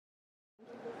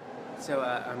So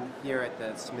I'm here at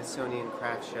the Smithsonian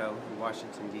Craft Show in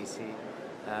Washington, D.C.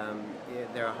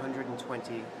 There are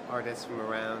 120 artists from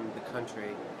around the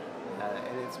country,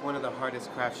 and it's one of the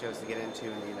hardest craft shows to get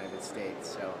into in the United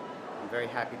States. So I'm very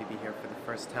happy to be here for the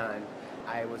first time.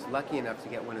 I was lucky enough to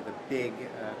get one of the big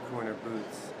corner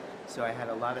booths, so I had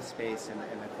a lot of space, and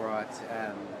I brought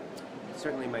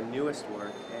certainly my newest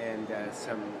work and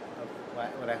some of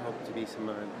what I hope to be some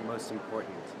of the most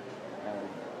important.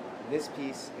 This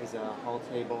piece is a hall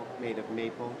table made of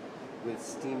maple with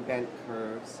steam bent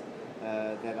curves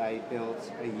that I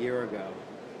built a year ago,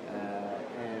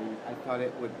 and I thought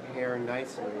it would pair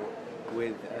nicely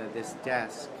with this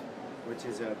desk, which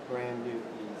is a brand new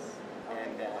piece,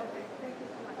 and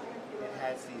it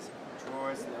has these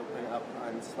drawers that open up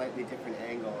on slightly different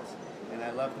angles, and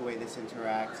I love the way this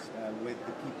interacts with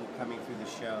the people coming through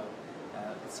the show.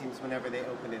 It seems whenever they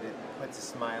open it, it puts a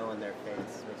smile on their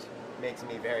face, which makes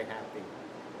me very happy.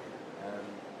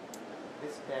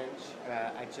 This bench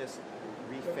I just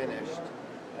refinished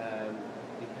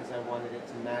because I wanted it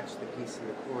to match the piece in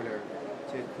the corner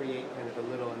to create kind of a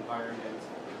little environment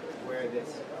where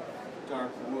this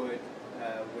dark wood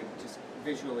would just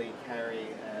visually carry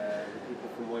the people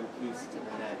from one piece to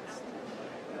the next.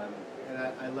 And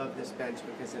I love this bench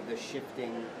because of the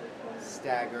shifting,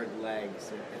 staggered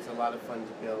legs. It's a lot of fun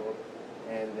to build,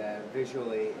 and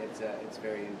visually it's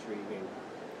very intriguing.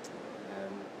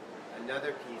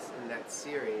 Another piece in that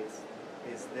series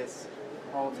is this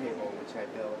hall table, which I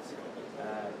built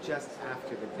just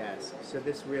after the desk. So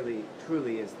this really,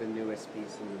 truly is the newest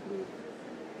piece in the booth.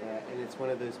 And it's one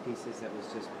of those pieces that was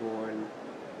just born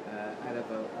out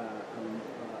of an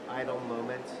idle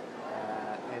moment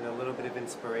and a little bit of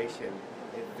inspiration.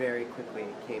 It very quickly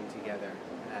came together,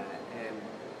 and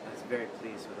I was very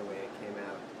pleased with the way it came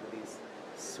out. These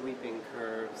sweeping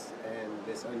curves and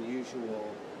this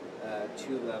unusual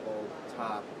two-level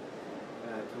top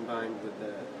combined with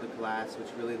the glass, which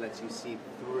really lets you see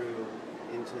through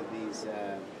into these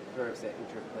curves that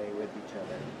interplay with each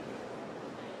other.